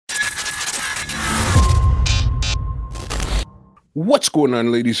What's going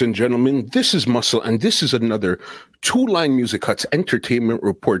on, ladies and gentlemen? This is Muscle, and this is another Two Line Music Hut's Entertainment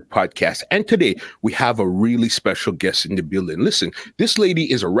Report podcast. And today we have a really special guest in the building. Listen, this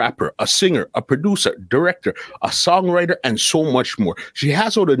lady is a rapper, a singer, a producer, director, a songwriter, and so much more. She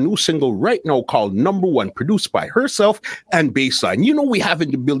has out a new single right now called Number One, produced by herself and Baseline. You know, we have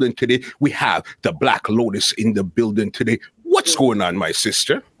in the building today, we have the Black Lotus in the building today. What's going on, my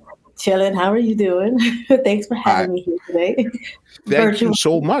sister? Chilling. How are you doing? Thanks for having me here today. Thank you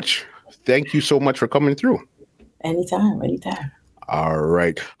so much. Thank you so much for coming through. Anytime. All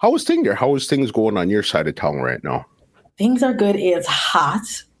right. How is things there? How is things going on your side of town right now? Things are good. It's hot,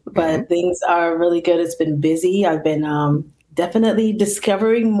 but things are really good. It's been busy. I've been definitely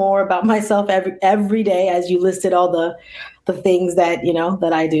discovering more about myself every day, as you listed all the things that,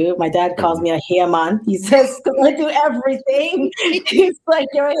 that I do. My dad calls me a hairman. He says, I do everything. He's like,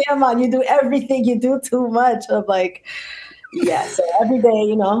 you're a hairman. You do everything. You do too much. I'm like, yeah. So every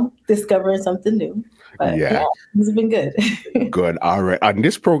day, discovering something new. But yeah, it's been good. Good. All right. On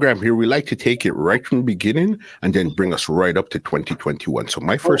this program here, we like to take it right from the beginning and then bring us right up to 2021. So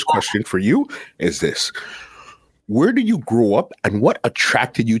my first question for you is this. Where did you grow up and what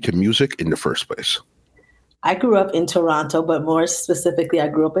attracted you to music in the first place? I grew up in Toronto, but more specifically, I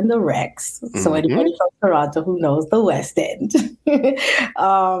grew up in the Rex. So anybody from Toronto who knows the West End.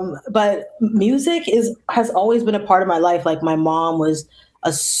 But music has always been a part of my life. Like my mom was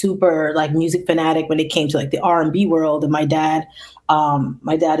a super music fanatic when it came to the R&B world, and my dad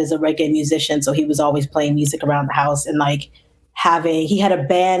is a reggae musician, so he was always playing music around the house and he had a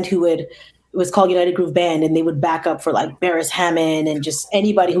band it was called United Groove Band, and they would back up for Beres Hammond and just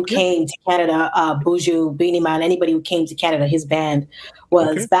anybody who came to Canada, Buju, Beanie Man, anybody who came to Canada, his band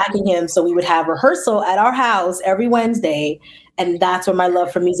was backing him. So we would have rehearsal at our house every Wednesday. And that's where my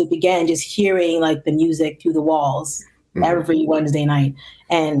love for music began, just hearing the music through the walls every Wednesday night.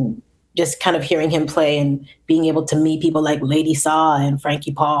 And just kind of hearing him play and being able to meet people like Lady Saw and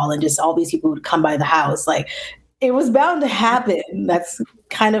Frankie Paul and just all these people who would come by the house. It was bound to happen. That's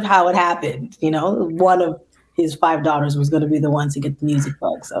kind of how it happened. One of his 5 daughters was going to be the one to get the music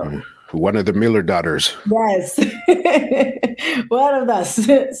bug. So one of the Miller daughters. Yes. One of us.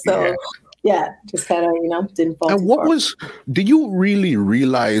 So just kind of, didn't fall. And did you really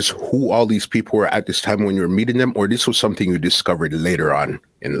realize who all these people were at this time when you were meeting them, or this was something you discovered later on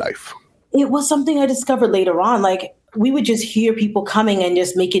in life? It was something I discovered later on. We would just hear people coming and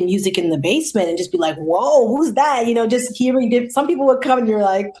just making music in the basement and just be like, whoa, who's that? Just hearing some people would come and you're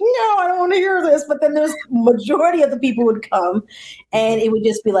like, no, I don't want to hear this. But then there's majority of the people would come and it would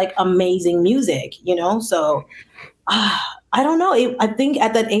just be amazing music, So I don't know. I think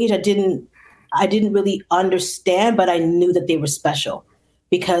at that age, I didn't really understand, but I knew that they were special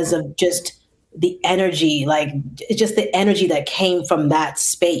because of just the energy, just the energy that came from that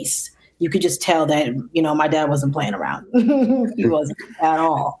space. You could just tell that, my dad wasn't playing around. He wasn't at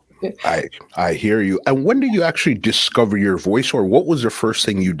all. I hear you. And when did you actually discover your voice, or what was the first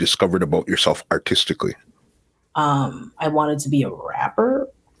thing you discovered about yourself artistically? I wanted to be a rapper.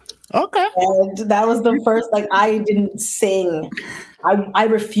 Okay. And that was the first, I didn't sing. I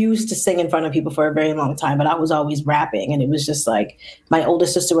refused to sing in front of people for a very long time, but I was always rapping. And it was just my older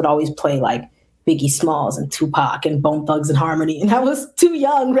sister would always play Biggie Smalls and Tupac and Bone Thugs and Harmony. And I was too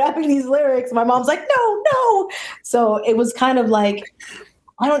young rapping these lyrics. My mom's like, no. So it was kind of I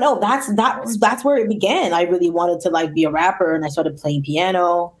don't know. That's where it began. I really wanted to be a rapper, and I started playing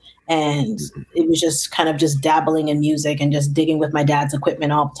piano, and it was just kind of just dabbling in music and just digging with my dad's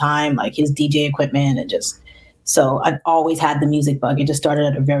equipment all the time, his DJ equipment, and so I've always had the music bug. It just started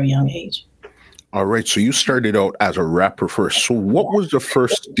at a very young age. All right. So you started out as a rapper first. So what was the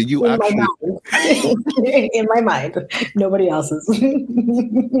first, did you in my mind, nobody else's.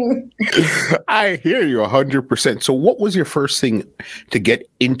 I hear you 100%. So what was your first thing to get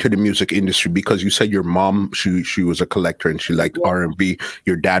into the music industry? Because you said your mom, she was a collector and she liked R&B.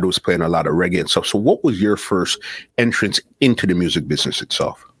 Your dad was playing a lot of reggae and stuff. So what was your first entrance into the music business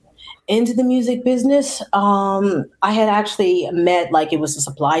itself? Into the music business, I had actually met it was a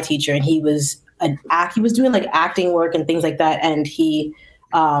supply teacher, and he was doing acting work and things like that. And he,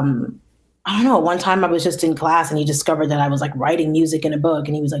 I don't know, one time I was just in class and he discovered that I was writing music in a book,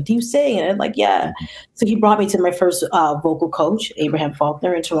 and he was like, do you sing? And I'm like, yeah. So he brought me to my first vocal coach, Abraham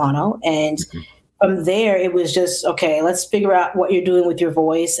Faulkner in Toronto. And from there, it was just, okay, let's figure out what you're doing with your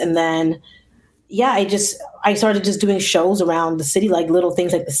voice. And then, I started just doing shows around the city, little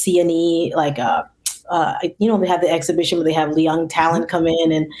things like the CNE, they have the exhibition where they have young talent come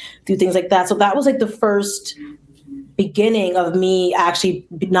in and do things like that. So that was the first beginning of me actually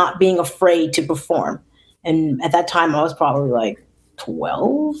not being afraid to perform. And at that time, I was probably like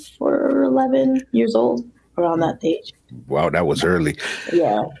 12 or 11 years old, around that age. Wow, that was early.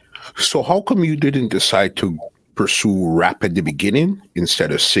 Yeah. So how come you didn't decide to pursue rap at the beginning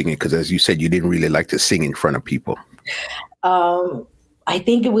instead of singing? Because as you said, you didn't really like to sing in front of people. I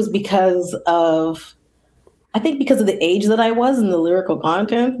think it was because of the age that I was and the lyrical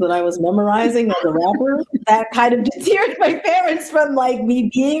content that I was memorizing as a rapper, that kind of deterred my parents from like me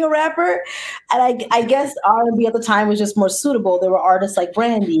being a rapper. And I guess R&B at the time was just more suitable. There were artists like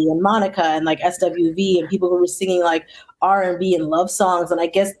Brandy and Monica and like SWV and people who were singing like R&B and love songs. And I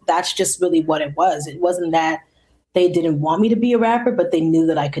guess that's just really what it was. It wasn't that they didn't want me to be a rapper, but they knew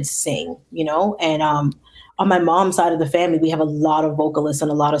that I could sing, you know? And on my mom's side of the family, we have a lot of vocalists and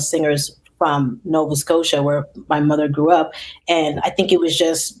a lot of singers from Nova Scotia, where my mother grew up. And I think it was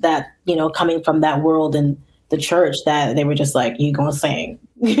just that, you know, coming from that world and the church, that they were just like, you gonna sing.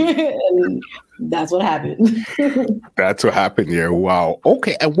 And that's what happened. That's what happened here. Wow.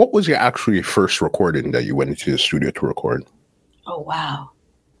 Okay. And what was your actually first recording that you went into the studio to record? Oh, wow.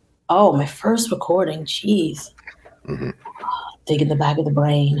 Oh, my first recording. Jeez. Dig in the back of the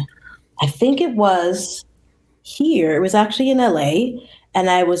brain. I think it was here. It was actually in LA. And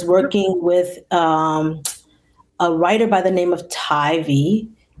I was working with a writer by the name of Ty-V,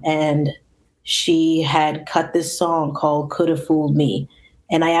 and she had cut this song called Could Have Fooled Me.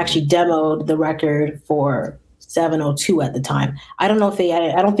 And I actually demoed the record for 702 at the time. I don't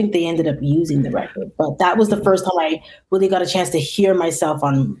think they ended up using the record, but that was the first time I really got a chance to hear myself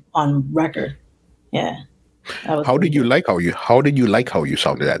on record. Yeah. How did you like how you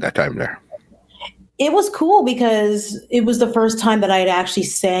sounded at that time there? It was cool because it was the first time that I had actually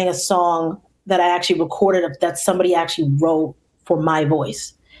sang a song that I actually recorded, that somebody actually wrote for my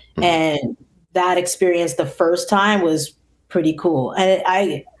voice. And that experience the first time was pretty cool. And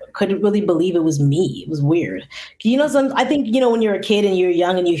I couldn't really believe it was me. It was weird. You know, I think, you know, when you're a kid and you're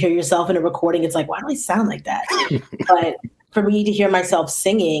young and you hear yourself in a recording, it's like, why do I sound like that? But for me to hear myself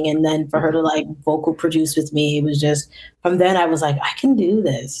singing and then for her to like vocal produce with me, it was just, from then I was like, I can do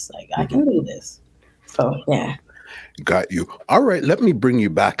this. Like, I can do this. So, yeah. Got you. All right. Let me bring you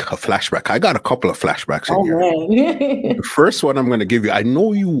back a flashback. I got a couple of flashbacks in here. The first one I'm going to give you. I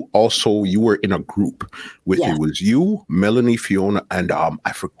know you were in a group with, it was you, Melanie, Fiona, and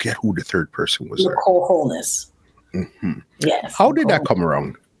I forget who the third person was. Nicole Holness. Yes. How did that come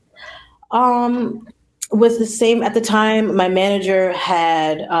around? Was the same at the time. My manager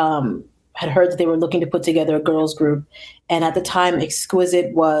had heard that they were looking to put together a girls group. And at the time,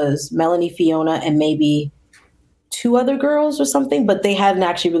 Exquisite was Melanie, Fiona, and maybe 2 other girls or something, but they hadn't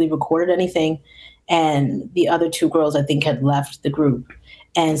actually really recorded anything. And the other 2 girls, I think, had left the group.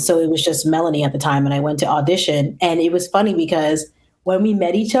 And so it was just Melanie at the time. And I went to audition. And it was funny because when we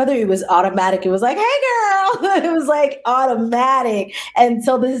met each other, it was automatic. It was like, hey, girl. It was like automatic. And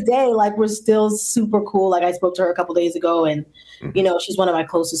till this day, like, we're still super cool. Like, I spoke to her a couple days ago, and, you know, she's one of my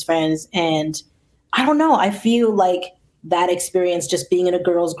closest friends. And I don't know, I feel like that experience, just being in a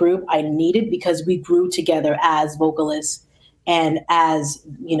girls group, I needed, because we grew together as vocalists and as,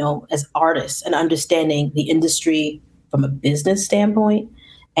 you know, as artists, and understanding the industry from a business standpoint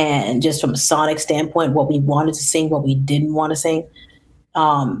and just from a sonic standpoint, what we wanted to sing, what we didn't want to sing,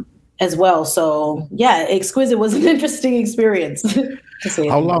 as well. So yeah, Exquisite was an interesting experience.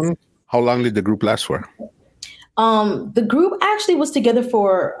 How long did the group last for? The group actually was together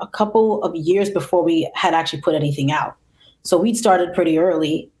for a couple of years before we had actually put anything out. So we'd started pretty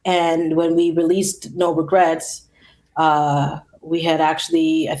early. And when we released No Regrets, we had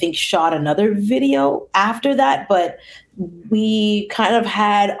actually, I think, shot another video after that. But we kind of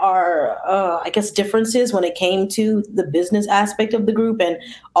had our, I guess, differences when it came to the business aspect of the group, and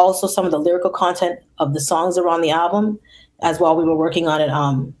also some of the lyrical content of the songs that were on the album. As while we were working on it,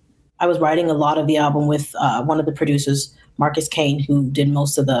 I was writing a lot of the album with one of the producers, Marcus Kane, who did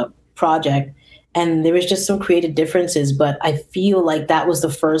most of the project. And there was just some creative differences, but I feel like that was the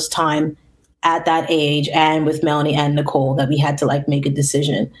first time at that age, and with Melanie and Nicole, that we had to like make a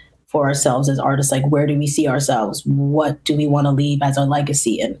decision for ourselves as artists. Like, where do we see ourselves? What do we want to leave as our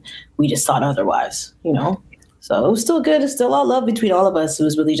legacy? And we just thought otherwise, you know? So it was still good. It's still all love between all of us. It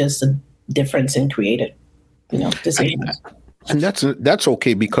was really just a difference in creative, you know, decisions. And that's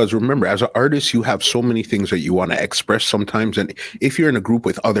okay, because remember, as an artist, you have so many things that you want to express sometimes. And if you're in a group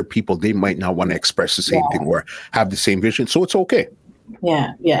with other people, they might not want to express the same thing or have the same vision. So it's okay.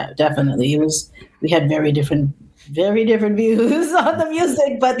 Yeah, definitely. We had very different views on the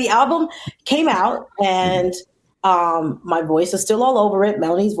music, but the album came out, and My voice is still all over it.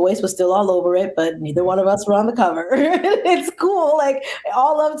 Melanie's voice was still all over it, but neither one of us were on the cover. It's cool. Like,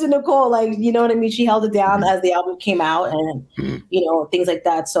 all love to Nicole. Like, you know what I mean? She held it down as the album came out and, things like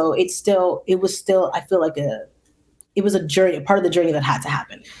that. So it was still, I feel like it was a journey, a part of the journey that had to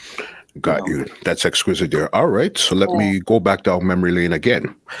happen. Got you. That's exquisite there. All right. So let me go back down memory lane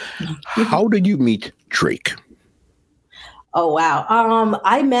again. How did you meet Drake? Oh, wow.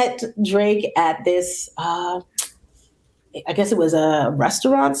 I met Drake at this, I guess it was a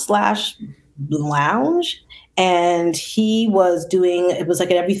restaurant / lounge. And he was it was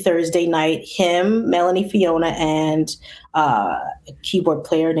like an every Thursday night, him, Melanie Fiona, and a keyboard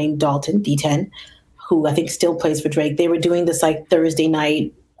player named Dalton, D10, who I think still plays for Drake. They were doing this like Thursday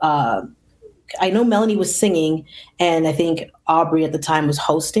night. I know Melanie was singing, and I think Aubrey at the time was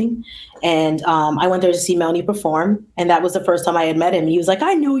hosting. And I went there to see Melanie perform, and that was the first time I had met him. He was like,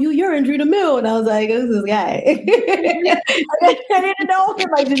 "I know you. You're Andrew DeMille," and I was like, "Who's this guy?" I didn't know him.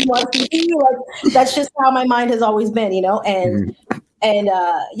 I didn't want to see you. Like, that's just how my mind has always been, And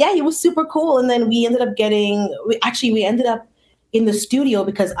he was super cool. And then we ended up we ended up in the studio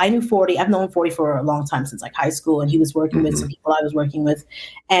because I knew 40. I've known 40 for a long time, since like high school, and he was working with some people I was working with.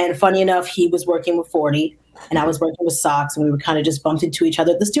 And funny enough, he was working with 40 and I was working with Sox, and we were kind of just bumped into each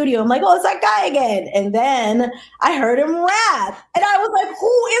other at the studio. I'm like, "Oh, it's that guy again." And then I heard him rap and I was like,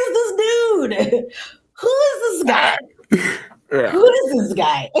 "Who is this dude? Who is this guy?" Yeah. Who is this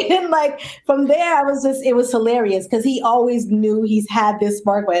guy? And like, from there, it was hilarious because he always knew he's had this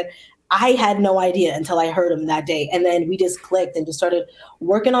spark, but I had no idea until I heard him that day. And then we just clicked and just started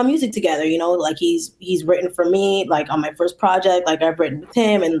working on music together. Like he's written for me, like on my first project, like I've written with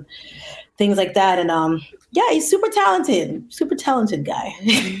him and things like that. And he's super talented guy,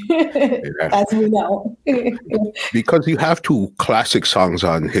 as we know. Because you have 2 classic songs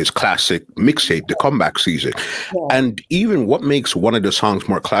on his classic mixtape, The Comeback Season. Yeah. And even what makes one of the songs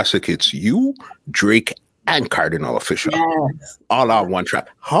more classic, it's you, Drake, and Cardinal Offishall, all on one track.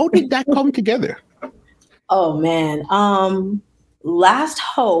 How did that come together? Oh, man. Last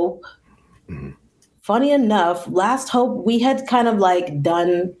Hope, funny enough, Last Hope, we had kind of like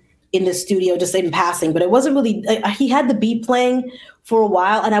done in the studio just in passing, but it wasn't really, he had the beat playing for a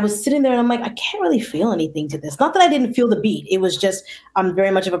while, and I was sitting there and I'm like, I can't really feel anything to this. Not that I didn't feel the beat. It was just, I'm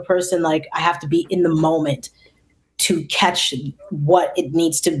very much of a person, like I have to be in the moment to catch what it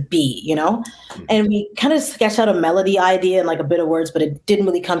needs to be, And we kind of sketched out a melody idea and like a bit of words, but it didn't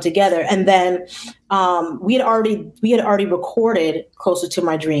really come together. And then we had already recorded Closer to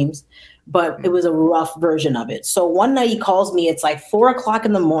My Dreams, but it was a rough version of it. So one night he calls me, it's like 4:00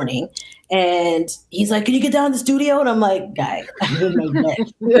 in the morning, and he's like, "Can you get down to the studio?" And I'm like, "Guy, I'm in my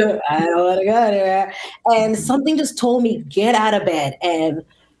bed. I don't want to go anywhere." And something just told me, get out of bed. And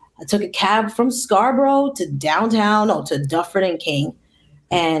I took a cab from Scarborough to downtown, to Dufferin and King,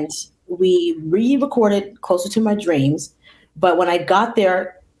 and we re-recorded Closer to My Dreams. But when I got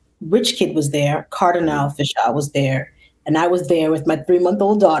there, Rich Kid was there, Cardinal Offishall was there, and I was there with my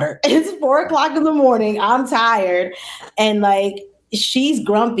 3-month-old daughter. It's 4:00 in the morning. I'm tired, and like she's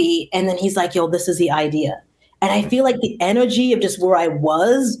grumpy. And then he's like, "Yo, this is the idea." And I feel like the energy of just where I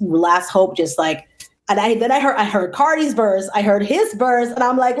was, Last Hope, just like. And I heard Cardi's verse, I heard his verse, and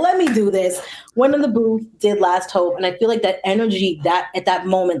I'm like, let me do this. Went in the booth, did Last Hope, and I feel like that energy, that at that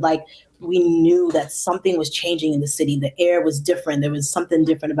moment, like we knew that something was changing in the city. The air was different. There was something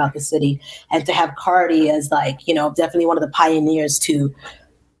different about the city, and to have Cardi as like, definitely one of the pioneers to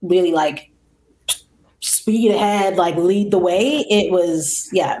really like speed ahead, like lead the way. It was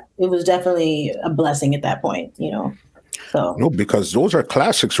definitely a blessing at that point, So. No, because those are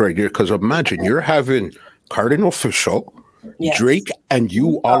classics right there. Because imagine you're having Cardinal Offishall, Drake, and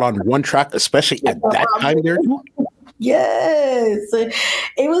you all on one track, especially at that time there too. Yes,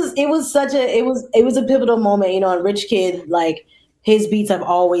 it was a pivotal moment, And Rich Kid, like his beats, I've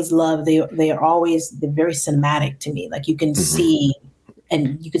always loved. They're very cinematic to me. Like you can see,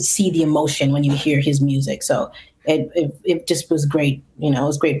 and you could see the emotion when you hear his music. So. It just was great, it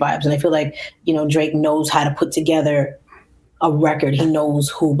was great vibes, and I feel like Drake knows how to put together a record. He knows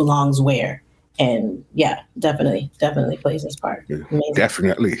who belongs where. And definitely plays his part. Amazing.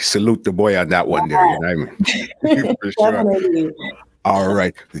 Definitely. Salute the boy on that one there. For sure. Definitely. All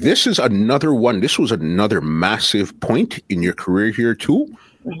right. This is another one. This was another massive point in your career here too,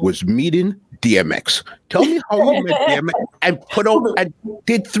 was meeting DMX. Tell me how you met DMX and put out and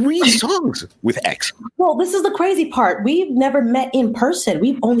did 3 songs with X. Well, this is the crazy part. We've never met in person.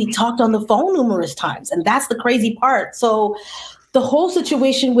 We've only talked on the phone numerous times. And that's the crazy part. So the whole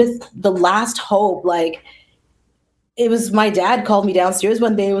situation with the Last Hope, like it was my dad called me downstairs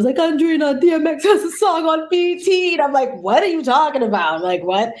one day and was like, Andrina, DMX has a song on BT. And I'm like, what are you talking about? I'm like,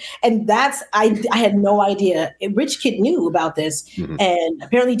 what? And I had no idea. Rich Kid knew about this. Mm-hmm. And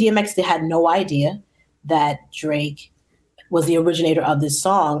apparently DMX had no idea that Drake was the originator of this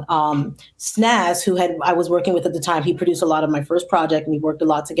song. Snaz, who I was working with at the time, he produced a lot of my first project and we worked a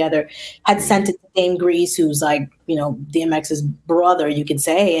lot together, had sent it to Dame Grease, who's like, DMX's brother, you could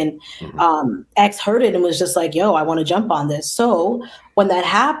say. And X heard it and was just like, yo, I want to jump on this. So when that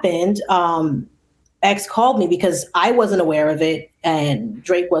happened, X called me because I wasn't aware of it and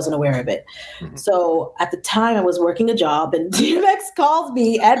Drake wasn't aware of it. Mm-hmm. So at the time I was working a job and DMX called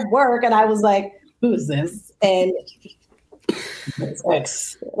me at work and I was like, who is this? And it's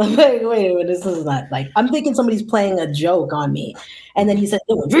X. I'm like, wait a minute, this is not like, I'm thinking somebody's playing a joke on me. And then he said,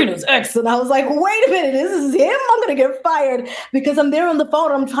 Andrina's X. And I was like, wait a minute, this is him? I'm going to get fired because I'm there on the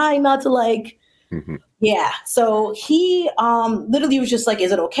phone. I'm trying not to like, yeah. So he literally was just like,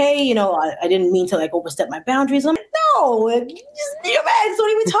 is it okay? I didn't mean to like overstep my boundaries. I'm like, no, just DMX,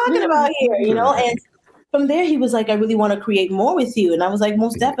 what are we talking about here? And from there, he was like, I really want to create more with you. And I was like,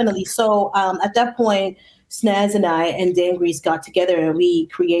 most definitely. So at that point, Snaz and I and Dame Grease got together and we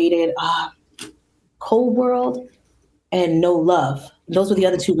created Cold World and No Love. Those were the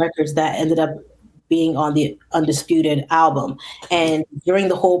other two records that ended up being on the Undisputed album. And during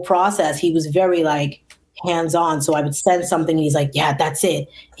the whole process, he was very like hands-on. So I would send something and he's like, yeah, that's it.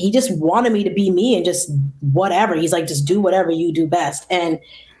 He just wanted me to be me and just whatever. He's like, just do whatever you do best. And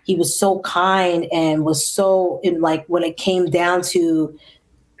he was so kind and was so when it came down to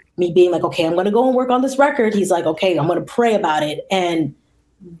me being like, okay, I'm going to go and work on this record. He's like, okay, I'm going to pray about it. And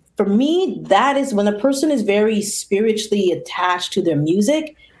for me, that is when a person is very spiritually attached to their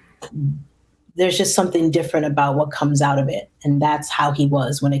music, there's just something different about what comes out of it. And that's how he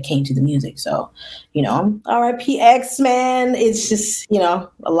was when it came to the music. So, R.I.P. X, man. It's just, a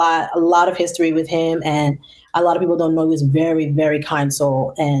lot of history with him. And a lot of people don't know he was a very, very kind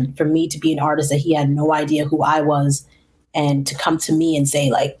soul. And for me to be an artist that he had no idea who I was and to come to me and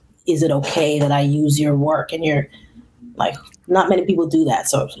say like, is it okay that I use your work? And you're like, not many people do that.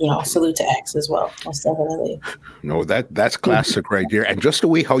 So, salute to X as well. Most definitely. No, that's classic right there. And just the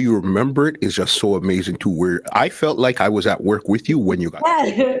way how you remember it is just so amazing too, where I felt like I was at work with you when you got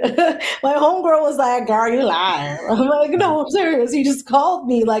My homegirl was like, girl, you lying. I'm like, no, I'm serious. He just called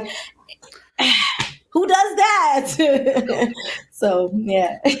me like, who does that? So,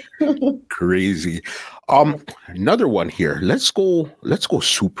 yeah. Crazy. Another one here. Let's go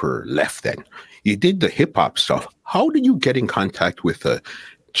super left then. You did the hip hop stuff. How did you get in contact with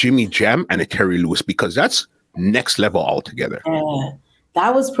Jimmy Jam and a Terry Lewis? Because that's next level altogether. Yeah,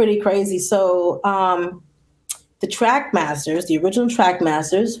 that was pretty crazy. So the track masters, the original track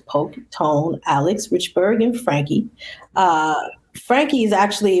masters, Poke, Tone, Alex, Richburg, and Frankie. Frankie is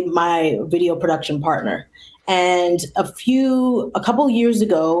actually my video production partner. And a couple years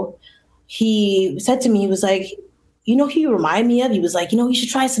ago, he said to me, he was like, who you remind me of? He was like, you should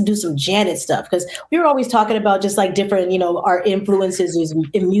try to do some Janet stuff. Because we were always talking about just like different, our influences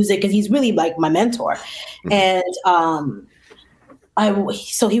in music. Because he's really like my mentor. Mm-hmm. And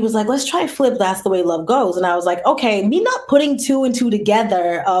so he was like, let's try flip That's the Way Love Goes. And I was like, okay, me not putting two and two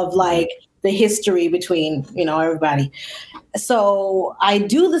together of like the history between, everybody. So I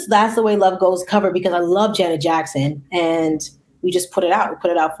do this That's the Way Love Goes cover because I love Janet Jackson. And we just put it out. We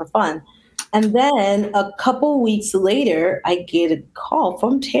put it out for fun. And then a couple weeks later, I get a call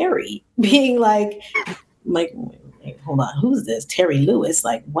from Terry being like, hold on, who's this? Terry Lewis.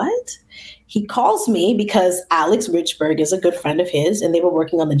 Like, what? He calls me because Alex Richburg is a good friend of his and they were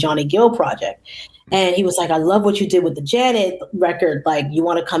working on the Johnny Gill project. And he was like, I love what you did with the Janet record. Like, you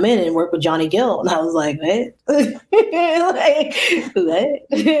want to come in and work with Johnny Gill? And I was like, what? What?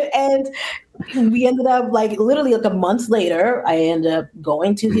 And we ended up literally a month later, I ended up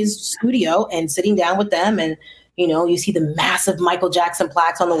going to his studio and sitting down with them. And, you see the massive Michael Jackson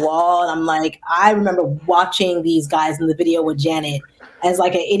plaques on the wall. And I'm like, I remember watching these guys in the video with Janet as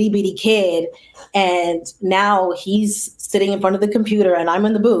like an itty bitty kid. And now he's sitting in front of the computer and I'm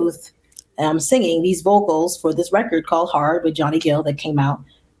in the booth and I'm singing these vocals for this record called Hard with Johnny Gill that came out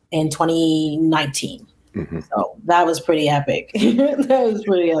in 2019. Mm-hmm. So that was pretty epic.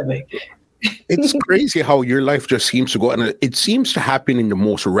 It's crazy how your life just seems to go, and it seems to happen in the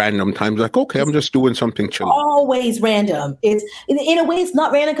most random times. Like, okay, I'm just doing something chill. Always random. It's in a way, it's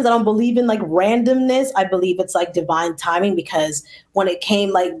not random because I don't believe in like randomness. I believe it's like divine timing because when it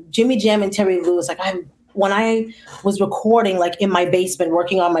came like Jimmy Jam and Terry Lewis, when I was recording like in my basement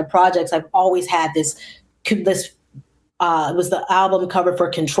working on my projects, I've always had this It was the album cover for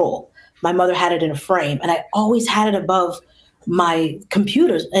Control. My mother had it in a frame, and I always had it above my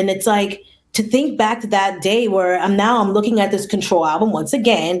computers. And it's like, to think back to that day where I'm looking at this Control album once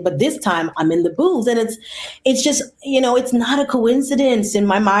again, but this time I'm in the booth, and it's just, it's not a coincidence in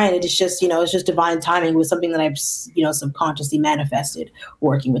my mind. It's just, it's just divine timing. It was something that I've, subconsciously manifested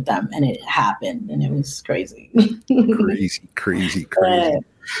working with them, and it happened, and it was crazy. crazy.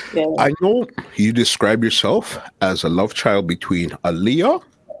 Yeah. I know you describe yourself as a love child between Aaliyah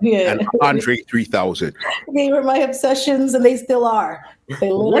and Andre 3000. They were my obsessions, and they still are.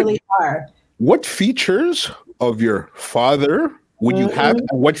 They literally are. What features of your father would you have, and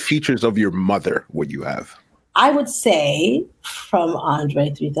what features of your mother would you have? I would say from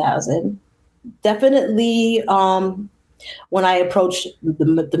Andre 3000, definitely when I approach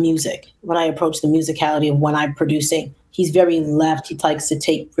the music, when I approach the musicality of when I'm producing, he's very left. He likes to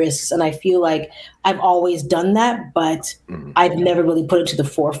take risks. And I feel like I've always done that, but I've never really put it to the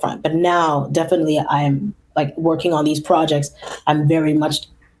forefront. But now definitely I'm like working on these projects. I'm very much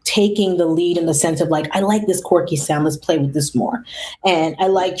taking the lead in the sense of like, I like this quirky sound, let's play with this more. And I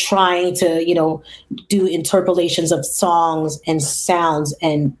like trying to, do interpolations of songs and sounds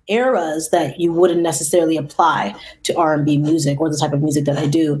and eras that you wouldn't necessarily apply to R&B music or the type of music that I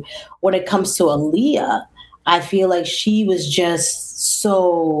do. When it comes to Aaliyah, I feel like she was just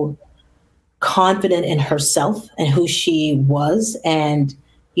so confident in herself and who she was. And,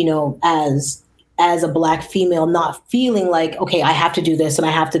 as a Black female, not feeling like, okay, I have to do this and I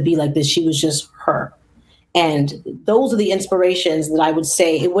have to be like this. She was just her. And those are the inspirations that I would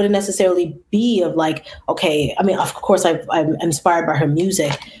say. It wouldn't necessarily be of like, okay, I mean, of course I'm inspired by her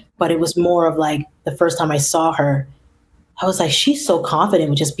music, but it was more of like the first time I saw her, I was like, she's so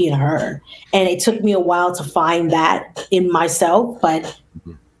confident with just being her. And it took me a while to find that in myself, but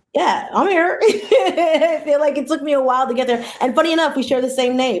yeah, I'm here. I feel like it took me a while to get there. And funny enough, we share the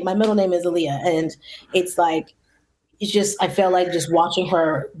same name. My middle name is Aaliyah. And it's like, I felt like just watching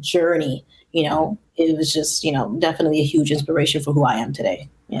her journey, it was just, definitely a huge inspiration for who I am today.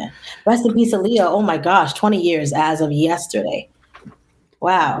 Yeah. Rest in peace, Aaliyah. Oh my gosh, 20 years as of yesterday.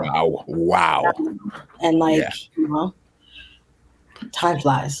 Wow. And like, time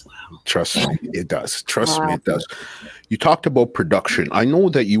flies. Wow. Trust me, it does. Trust me, it does. You talked about production. I know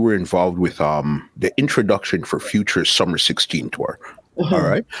that you were involved with the introduction for Future's Summer 16 tour. All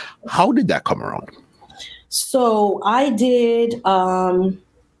right. How did that come around? So I did,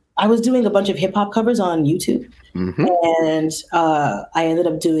 I was doing a bunch of hip hop covers on YouTube. And I ended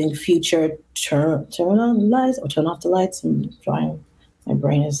up doing Future Turn On the Lights or Turn Off the Lights. I'm trying, my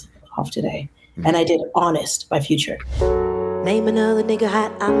brain is off today. And I did Honest by Future. Name another nigga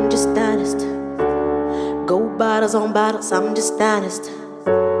hot, I'm just honest. Gold bottles on bottles, I'm just honest.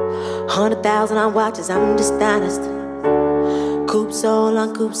 100,000 on watches, I'm just honest. Coops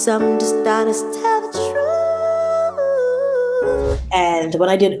on coops, I'm just honest. Tell the truth. And when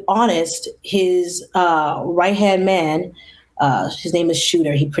I did Honest, his right-hand man, his name is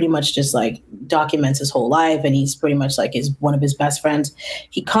Shooter. He pretty much just like documents his whole life, and he's pretty much like one of his best friends.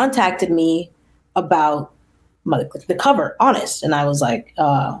 He contacted me about the cover, Honest, and I was like,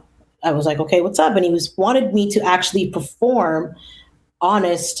 okay, what's up? And he wanted me to actually perform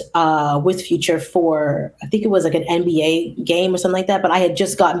Honest with Future for, I think it was like an NBA game or something like that. But I had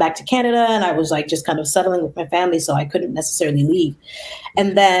just gotten back to Canada, and I was like just kind of settling with my family, so I couldn't necessarily leave.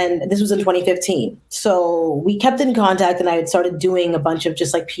 And then this was in 2015. So we kept in contact, and I had started doing a bunch of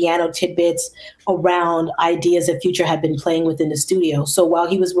just like piano tidbits around ideas that Future had been playing with in the studio. So while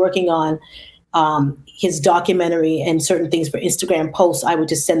he was working on his documentary and certain things for Instagram posts, I would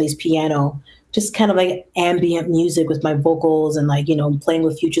just send these piano, just kind of like ambient music with my vocals and like, playing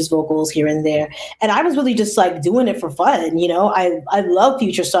with Future's vocals here and there. And I was really just like doing it for fun. I love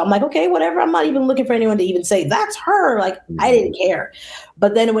Future. So I'm like, okay, whatever. I'm not even looking for anyone to even say that's her. Like, I didn't care.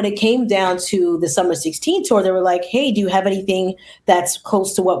 But then when it came down to the Summer 16 tour, they were like, hey, do you have anything that's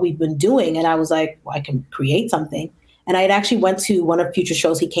close to what we've been doing? And I was like, well, I can create something. And I had actually went to one of Future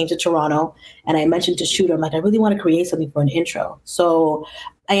shows. He came to Toronto, and I mentioned to Shooter, I'm like, I really want to create something for an intro. So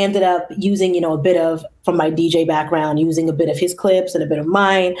I ended up using, a bit of, from my DJ background, using a bit of his clips and a bit of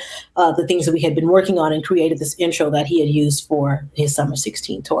mine, the things that we had been working on, and created this intro that he had used for his Summer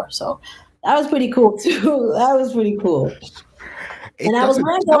 16 tour. So that was pretty cool too. That was pretty cool. And I was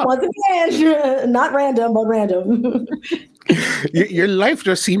random once again, not random, but random. Your life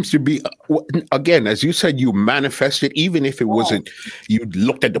just seems to be, again, as you said, you manifested, even if it wasn't, you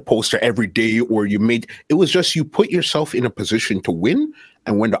looked at the poster every day, or it was just, you put yourself in a position to win.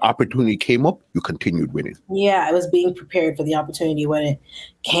 And when the opportunity came up, you continued winning. Yeah, I was being prepared for the opportunity when it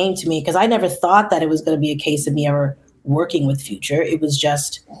came to me, because I never thought that it was going to be a case of me ever working with Future. It was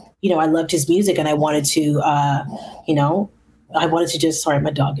just, I loved his music and I wanted to, just, sorry,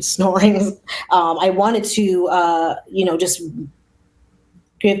 my dog is snoring. I wanted to, just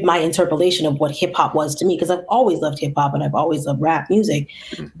give my interpolation of what hip hop was to me, because I've always loved hip hop and I've always loved rap music,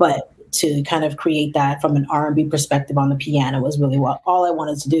 but to kind of create that from an R&B perspective on the piano was really all I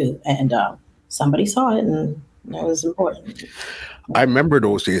wanted to do. And somebody saw it and that was important. I remember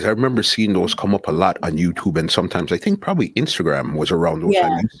those days. I remember seeing those come up a lot on YouTube, and sometimes I think probably Instagram was around those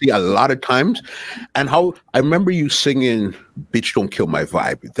times. You see a lot of times, and how I remember you singing "Bitch Don't Kill My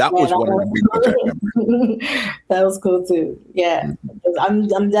Vibe." That was one of the big ones I remember. That was cool too. Yeah, I'm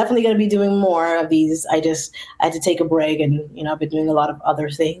definitely going to be doing more of these. I had to take a break, and I've been doing a lot of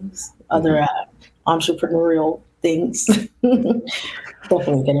other things, other entrepreneurial things.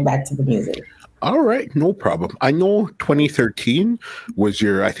 Definitely getting back to the music. All right, no problem. I know 2013 was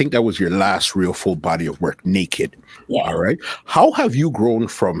I think that was your last real full body of work, Naked. Yeah. All right. How have you grown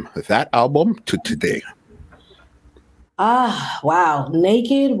from that album to today? Wow.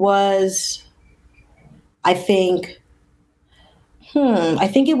 Naked was, I think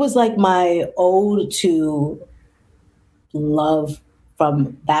it was like my ode to love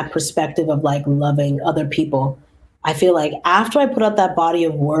from that perspective of like loving other people. I feel like after I put out that body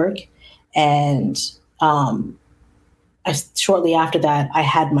of work, and shortly after that, I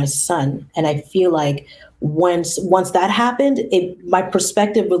had my son. And I feel like once that happened, my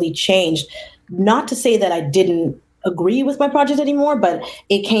perspective really changed. Not to say that I didn't agree with my project anymore, but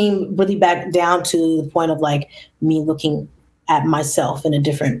it came really back down to the point of like me looking at myself in a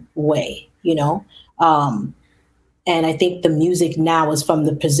different way, and I think the music now is from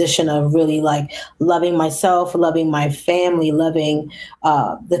the position of really like loving myself, loving my family, loving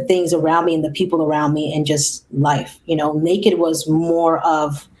the things around me and the people around me, and just life. Naked was more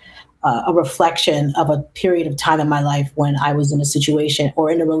of a reflection of a period of time in my life when I was in a situation or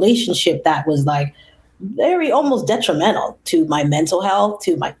in a relationship that was like very almost detrimental to my mental health,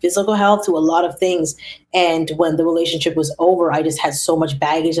 to my physical health, to a lot of things. And when the relationship was over, I just had so much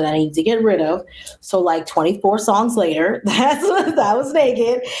baggage that I needed to get rid of. So like 24 songs later, that was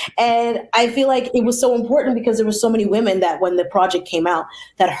Naked. And I feel like it was so important because there were so many women that when the project came out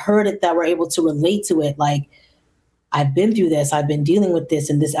that heard it, that were able to relate to it. Like, I've been through this, I've been dealing with this,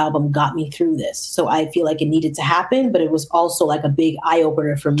 and this album got me through this. So I feel like it needed to happen, but it was also like a big eye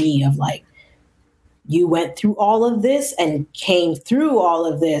opener for me of like, you went through all of this and came through all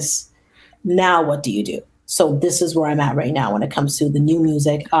of this. Now, what do you do? So this is where I'm at right now when it comes to the new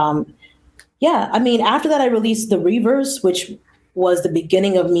music. After that, I released The Reverse, which was the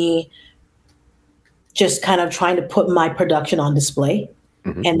beginning of me just kind of trying to put my production on display.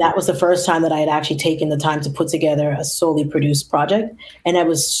 Mm-hmm. And that was the first time that I had actually taken the time to put together a solely produced project. And that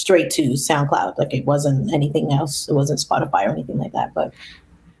was straight to SoundCloud. Like, it wasn't anything else. It wasn't Spotify or anything like that. But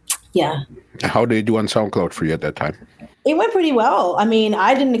yeah. How did it do on SoundCloud for you at that time? It went pretty well. I mean,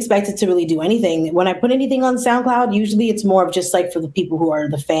 I didn't expect it to really do anything. When I put anything on SoundCloud, usually it's more of just like for the people who are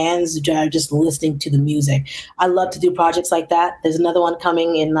the fans, who are just listening to the music. I love to do projects like that. There's another one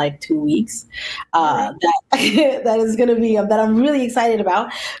coming in like 2 weeks that is going to be that I'm really excited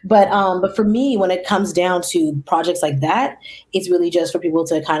about. But for me, when it comes down to projects like that, it's really just for people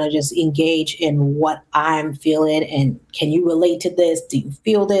to kind of just engage in what I'm feeling and can you relate to this? Do you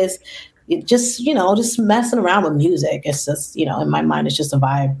feel this? Just messing around with music. It's just, in my mind, it's just a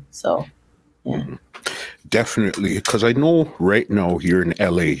vibe. So, yeah. Definitely. Because I know right now you're in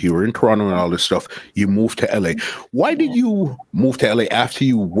LA, you were in Toronto and all this stuff. You moved to LA. Why did you move to LA after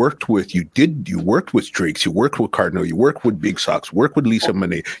you worked with Drake's, you worked with Cardinal, you worked with Big Sox, worked with Lisa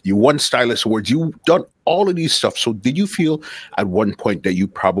Monet, you won Stylist Awards, you've done all of these stuff. So did you feel at one point that you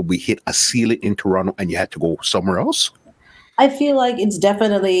probably hit a ceiling in Toronto and you had to go somewhere else? I feel like it's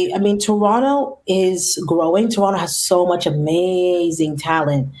definitely, Toronto is growing. Toronto has so much amazing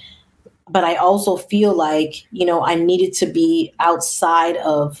talent. But I also feel like, I needed to be outside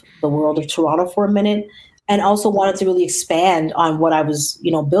of the world of Toronto for a minute, and also wanted to really expand on what I was,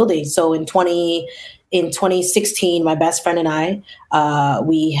 building. So in 2016, my best friend and I,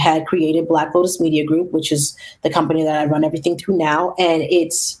 we had created Black Lotus Media Group, which is the company that I run everything through now. And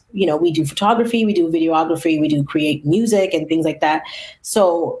it's, we do photography, we do videography, we do create music and things like that.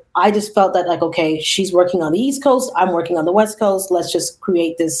 So I just felt that like, okay, she's working on the East Coast, I'm working on the West Coast. Let's just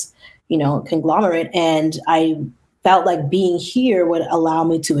create this, conglomerate. And I felt like being here would allow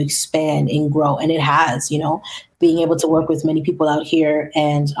me to expand and grow. And it has, being able to work with many people out here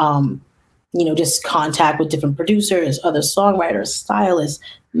and, just contact with different producers, other songwriters, stylists,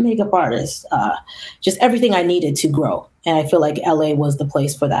 makeup artists, just everything I needed to grow. And I feel like LA was the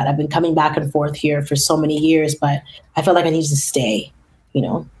place for that. I've been coming back and forth here for so many years, but I felt like I needed to stay,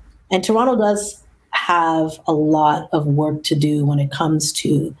 And Toronto does have a lot of work to do when it comes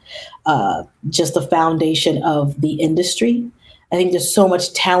to just the foundation of the industry. I think there's so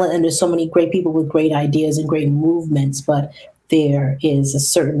much talent and there's so many great people with great ideas and great movements, but there is a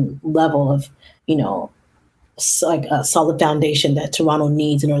certain level of, like a solid foundation that Toronto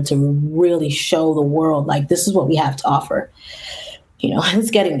needs in order to really show the world, like, this is what we have to offer.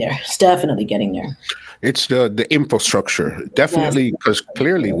 It's getting there. It's definitely getting there. It's the infrastructure, definitely, because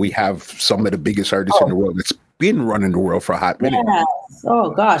clearly we have some of the biggest artists in the world. It's been running the world for a hot minute. Yes.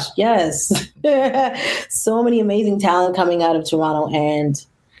 Oh gosh, yes. So many amazing talent coming out of Toronto, and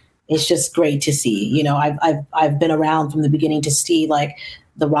it's just great to see. I've been around from the beginning to see like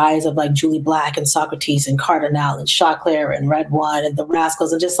the rise of like Julie Black and Socrates and Cardinal and Choclair and Red One and the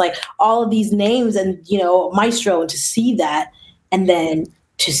Rascals and just like all of these names and Maestro, and to see that, and then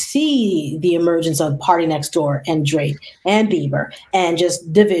to see the emergence of Party Next Door and Drake and Bieber and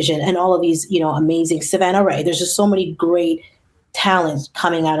just Division and all of these, amazing Savannah Ray. There's just so many great talents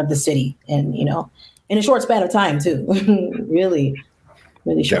coming out of the city, and in a short span of time too. really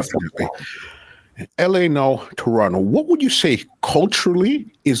short. Definitely. LA now, Toronto. What would you say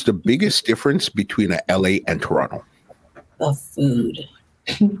culturally is the biggest difference between LA and Toronto? The food.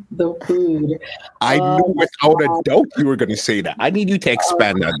 The food. I knew without a doubt you were going to say that. I need you to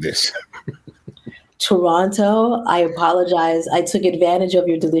expand on this. Toronto, I apologize. I took advantage of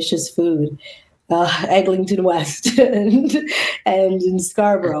your delicious food. Eglinton West and in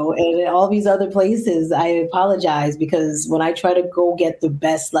Scarborough and all these other places. I apologize because when I try to go get the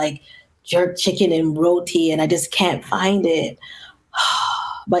best like jerk chicken and roti, and I just can't find it.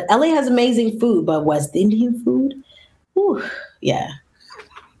 But LA has amazing food, but West Indian food, whew, yeah.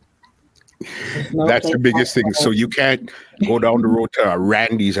 That's the biggest thing. So you can't go down the road to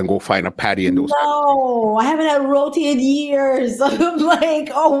Randy's and go find a patty in those. No, I haven't had roti in years. I'm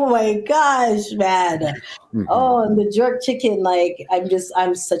like, oh my gosh, man. Mm-hmm. Oh, and the jerk chicken, like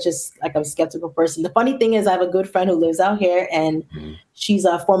I'm such a skeptical person. The funny thing is I have a good friend who lives out here, and she's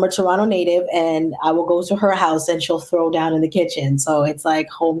a former Toronto native, and I will go to her house and she'll throw down in the kitchen. So it's like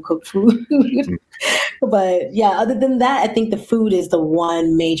home cooked food. But yeah, other than that, I think the food is the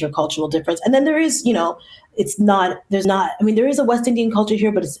one major cultural difference. And then there is, there is a West Indian culture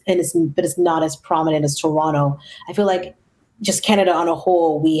here, but it's not as prominent as Toronto. I feel like just Canada on a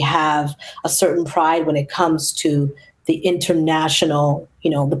whole, we have a certain pride when it comes to the international,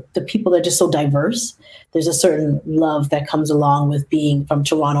 the people are just so diverse. There's a certain love that comes along with being from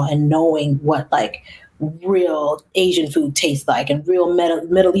Toronto and knowing what like real Asian food tastes like, and real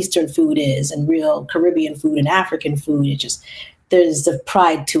Middle Eastern food is, and real Caribbean food and African food. It just, there's a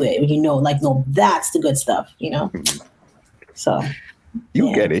pride to it when no, that's the good stuff, So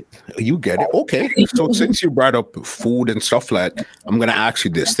you get it. Okay. So since you brought up food and stuff like that, I'm gonna ask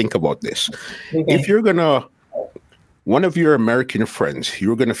you this. Think about this. Okay. If you're one of your American friends,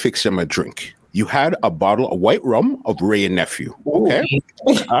 you're gonna fix them a drink. You had a bottle of white rum of Ray and Nephew. Okay.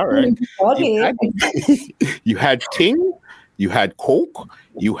 All right. Okay. You had Ting, you had Coke,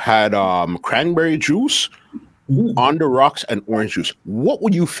 you had cranberry juice, On the Rocks, and orange juice. What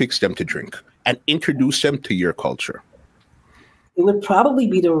would you fix them to drink and introduce them to your culture? It would probably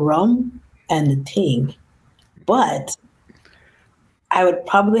be the rum and the Ting, but I would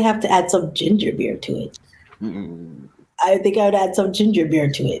probably have to add some ginger beer to it. I think I would add some ginger beer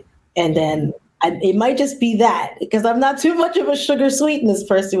to it. And then it might just be that, because I'm not too much of a sugar sweetness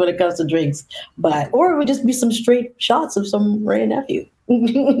person when it comes to drinks. Or it would just be some straight shots of some Ray and Nephew.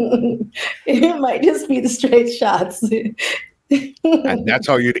 It might just be the straight shots. And that's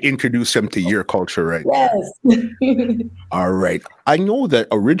how you'd introduce them to your culture, right? Yes. All right. I know that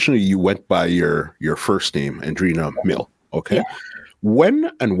originally you went by your first name, Andrina Mill. Okay. Yeah.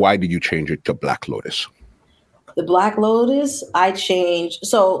 When and why did you change it to Black Lotus? The Black Lotus, I changed.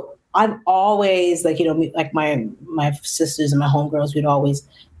 So I've always, like my sisters and my homegirls, we'd always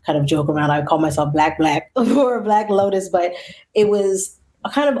kind of joke around. I call myself Black or Black Lotus, but it was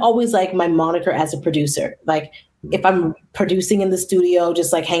kind of always like my moniker as a producer. Like if I'm producing in the studio,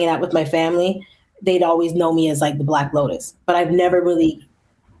 just like hanging out with my family, they'd always know me as like the Black Lotus. But I've never really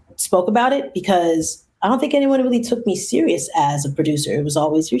spoke about it because I don't think anyone really took me serious as a producer. It was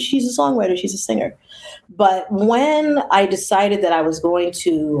always, she's a songwriter, she's a singer. But when I decided that I was going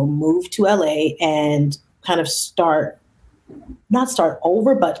to move to LA and kind of not start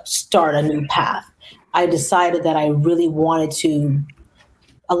over, but start a new path, I decided that I really wanted to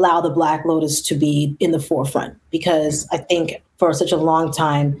allow the Black Lotus to be in the forefront, because I think for such a long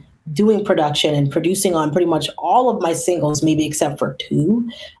time doing production and producing on pretty much all of my singles, maybe except for two,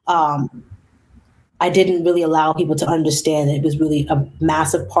 I didn't really allow people to understand that it was really a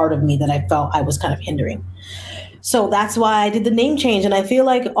massive part of me that I felt I was kind of hindering. So that's why I did the name change. And I feel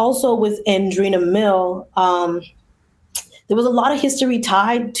like also with Andrina Mill, there is a lot of history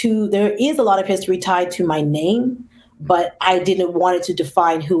tied to my name, but I didn't want it to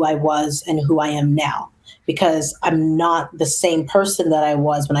define who I was and who I am now, because I'm not the same person that I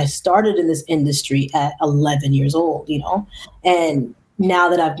was when I started in this industry at 11 years old, and now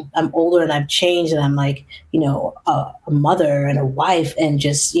that I'm older and I've changed and I'm like, a mother and a wife, and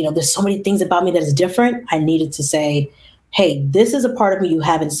just, there's so many things about me that is different. I needed to say, hey, this is a part of me you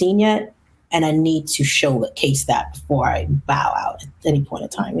haven't seen yet, and I need to showcase that before I bow out at any point in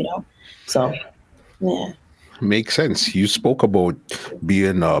time, So, yeah. Makes sense. You spoke about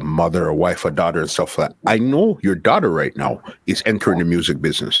being a mother, a wife, a daughter, and stuff like that. I know your daughter right now is entering the music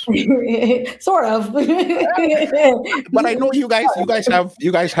business. Sort of. But I know you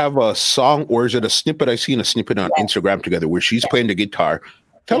guys have a song, or is it a snippet? I seen a snippet on Instagram together where she's playing the guitar.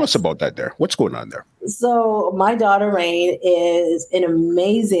 Tell us about that there. What's going on there? So my daughter Rain is an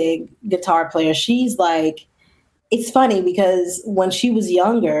amazing guitar player. She's like, it's funny because when she was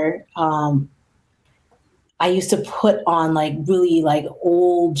younger, I used to put on like really like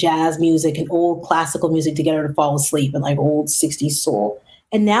old jazz music and old classical music to get her to fall asleep, and like old 60s soul.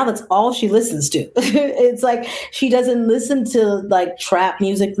 And now that's all she listens to. It's like she doesn't listen to like trap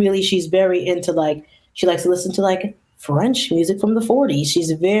music really. She's very into like, she likes to listen to like French music from the 40s.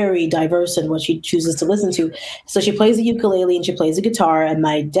 She's very diverse in what she chooses to listen to. So she plays the ukulele and she plays the guitar. And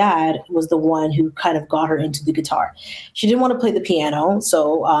my dad was the one who kind of got her into the guitar. She didn't want to play the piano.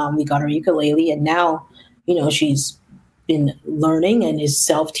 So we got her ukulele, and now, she's been learning and is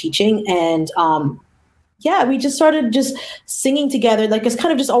self-teaching. And we just started just singing together. Like, it's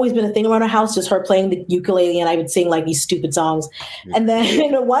kind of just always been a thing around our house, just her playing the ukulele, and I would sing like these stupid songs. Yeah. And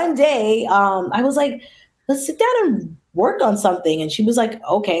then one day I was like, let's sit down and work on something. And she was like,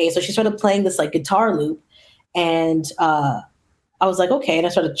 okay. So she started playing this like guitar loop, and I was like, okay. And I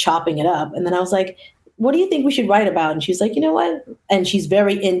started chopping it up. And then I was like, what do you think we should write about? And she's like, you know what? And she's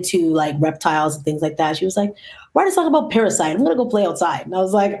very into like reptiles and things like that. She was like, write a song about Parasite. I'm going to go play outside. And I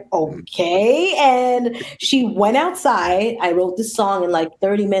was like, okay. And she went outside. I wrote this song in like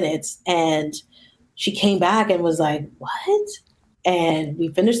 30 minutes, and she came back and was like, what? And we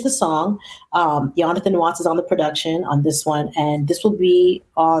finished the song. Jonathan Watts is on the production on this one, and this will be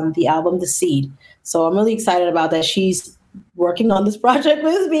on the album The Seed. So I'm really excited about that. She's working on this project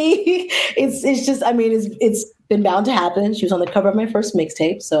with me. It's just, I mean, it's been bound to happen. She was on the cover of my first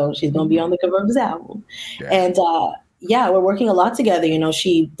mixtape, so she's going to be on the cover of his album. Yeah. And we're working a lot together.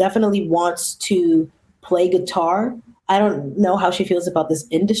 She definitely wants to play guitar. I don't know how she feels about this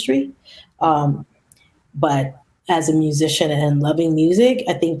industry, but as a musician and loving music,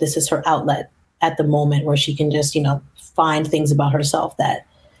 I think this is her outlet at the moment, where she can just, find things about herself that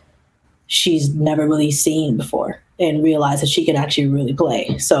she's never really seen before, and realize that she can actually really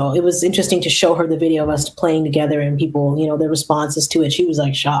play. So it was interesting to show her the video of us playing together, and people, their responses to it. She was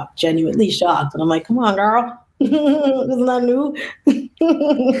like shocked, genuinely shocked. And I'm like, come on, girl. Isn't that new?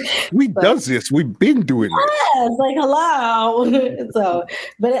 Does this. We've been doing this. Yes, like, hello. So,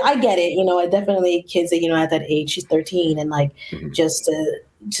 but I get it. I definitely, kids that, at that age, she's 13, and like, just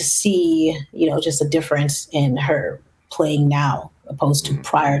to see, just a difference in her playing now opposed to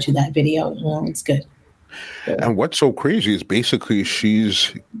prior to that video. It's good. And what's so crazy is basically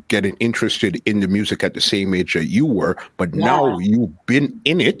she's getting interested in the music at the same age that you were, but now you've been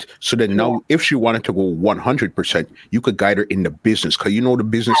in it. So then now if she wanted to go 100%, you could guide her in the business, because the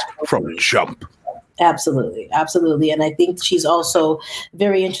business from jump. Absolutely. Absolutely. And I think she's also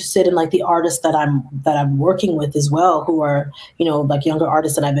very interested in like the artists that I'm working with as well, who are, like younger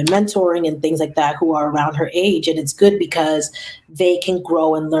artists that I've been mentoring and things like that, who are around her age. And it's good because they can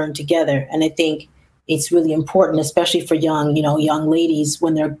grow and learn together. And I think it's really important, especially for young ladies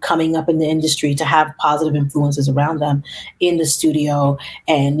when they're coming up in the industry, to have positive influences around them in the studio,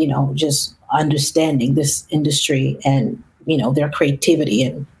 and, just understanding this industry and, their creativity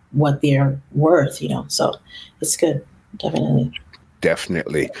and what they're worth, so it's good.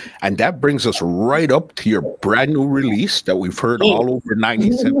 Definitely. And that brings us right up to your brand new release that we've heard all over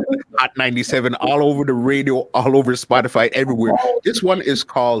 97, Hot 97, all over the radio, all over Spotify, everywhere. This one is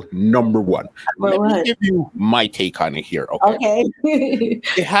called Number One. Let me give you my take on it here. Okay.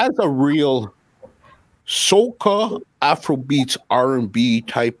 It has a real soca, Afrobeats, R&B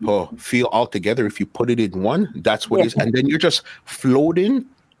type of feel altogether. If you put it in one, that's what it is. And then you're just floating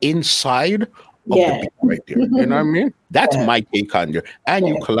inside of the beat right there. You know what I mean? That's my take on there. And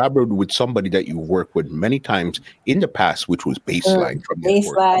you collaborated with somebody that you worked with many times in the past, which was Bassline from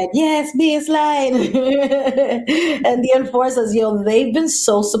Bassline. Yes, Bassline. And the Enforcers, they've been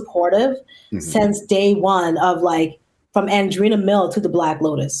so supportive since day one of like from Andrina Mill to the Black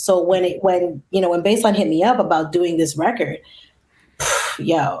Lotus. So when Bassline hit me up about doing this record,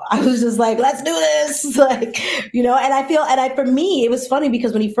 I was just like, let's do this. Like, and for me, it was funny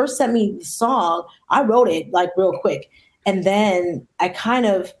because when he first sent me the song, I wrote it like real quick. And then I kind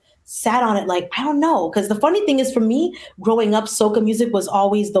of sat on it like, I don't know. Because the funny thing is for me, growing up, soca music was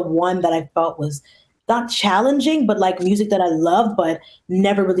always the one that I felt was not challenging, but like music that I loved, but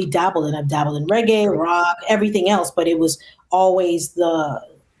never really dabbled in. I've dabbled in reggae, rock, everything else. But it was always the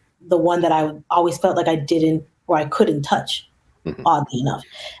one that I always felt like I didn't or I couldn't touch. Oddly enough.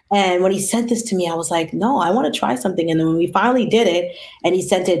 And when he sent this to me, I was like, no, I want to try something. And then when we finally did it and he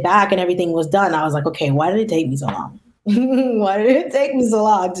sent it back and everything was done, I was like, okay, why did it take me so long? Why did it take me so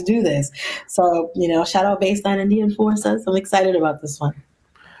long to do this? So, shout out Bassline and the Enforcers. I'm excited about this one.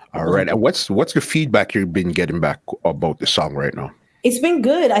 All right. And what's the feedback you've been getting back about the song right now? It's been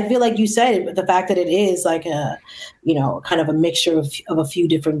good. I feel like you said, the fact that it is like a, kind of a mixture of a few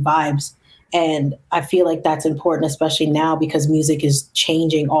different vibes. And I feel like that's important, especially now because music is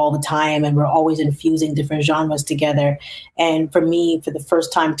changing all the time and we're always infusing different genres together. And for me, for the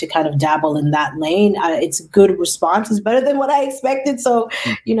first time to kind of dabble in that lane, it's a good response. It's better than what I expected. So,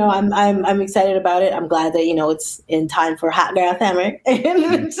 I'm excited about it. I'm glad that, it's in time for Hot Girl Summer.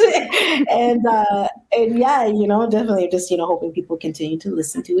 and definitely just, hoping people continue to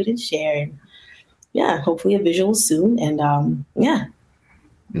listen to it and share. And hopefully a visual soon. And yeah.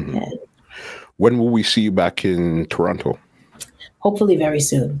 When will we see you back in Toronto? Hopefully very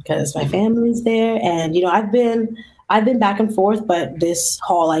soon, because my family's there, and I've been back and forth. But this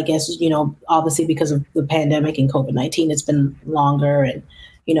haul, I guess, obviously because of the pandemic and COVID-19, it's been longer, and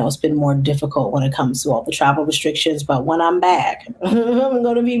it's been more difficult when it comes to all the travel restrictions. But when I'm back, I'm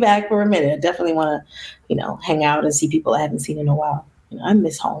going to be back for a minute. I definitely want to, hang out and see people I haven't seen in a while. I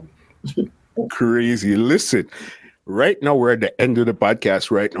miss home. Crazy. Listen. Right now, we're at the end of the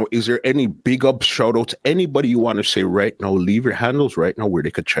podcast right now. Is there any big up shout outs? Anybody you want to say right now? Leave your handles right now where they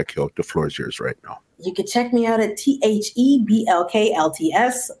could check you out. The floor is yours right now. You can check me out at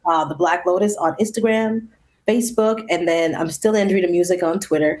THEBLKLTS, the Black Lotus on Instagram, Facebook, and then I'm still Andrina Music on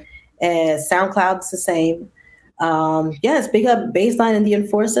Twitter. And SoundCloud's the same. It's big up Bassline and the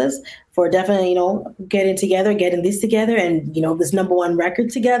Enforcers for definitely, getting this together and, this #1 record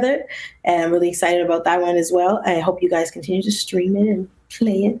together. And I'm really excited about that one as well. I hope you guys continue to stream it and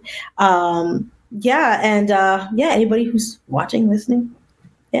play it. Anybody who's watching, listening,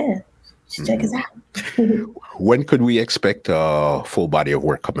 check us out. When could we expect a full body of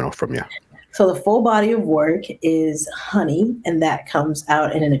work coming out from you? So the full body of work is Honey, and that comes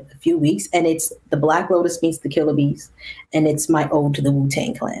out in a few weeks. And it's the Black Lotus meets the Killer Bees, and it's my ode to the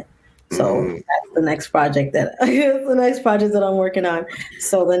Wu-Tang Clan. So that's the next project that I'm working on.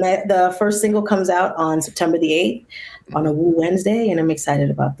 So the first single comes out on September the 8th on a Wu Wednesday, and I'm excited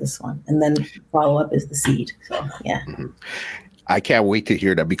about this one. And then follow up is The Seed. So yeah. I can't wait to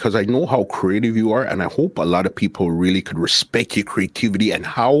hear that because I know how creative you are, and I hope a lot of people really could respect your creativity and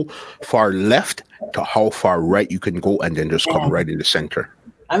how far left to how far right you can go and then just come right in the center.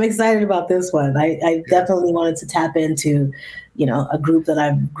 I'm excited about this one. I definitely wanted to tap into, a group that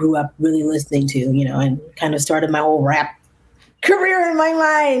I grew up really listening to, and kind of started my whole rap career in my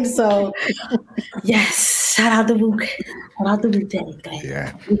mind. So yes, shout out to Wu-Tang.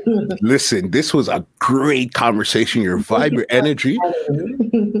 Yeah. Listen, this was a great conversation. Your vibe, your energy,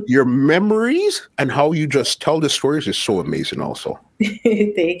 your memories, and how you just tell the stories is so amazing also.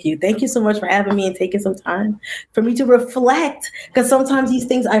 Thank you. Thank you so much for having me and taking some time for me to reflect. Because sometimes these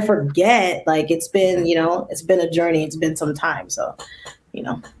things I forget. Like it's been a journey. It's been some time. So,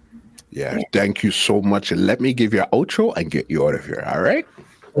 Yeah, thank you so much. And let me give you an outro and get you out of here. All right?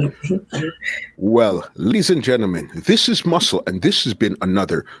 Well, ladies and gentlemen, this is Muscle, and this has been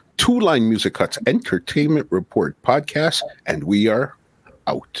another Two Line Music Hut's Entertainment Report podcast, and we are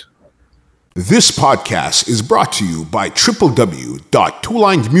out. This podcast is brought to you by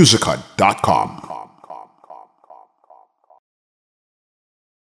www.twolinemusichut.com.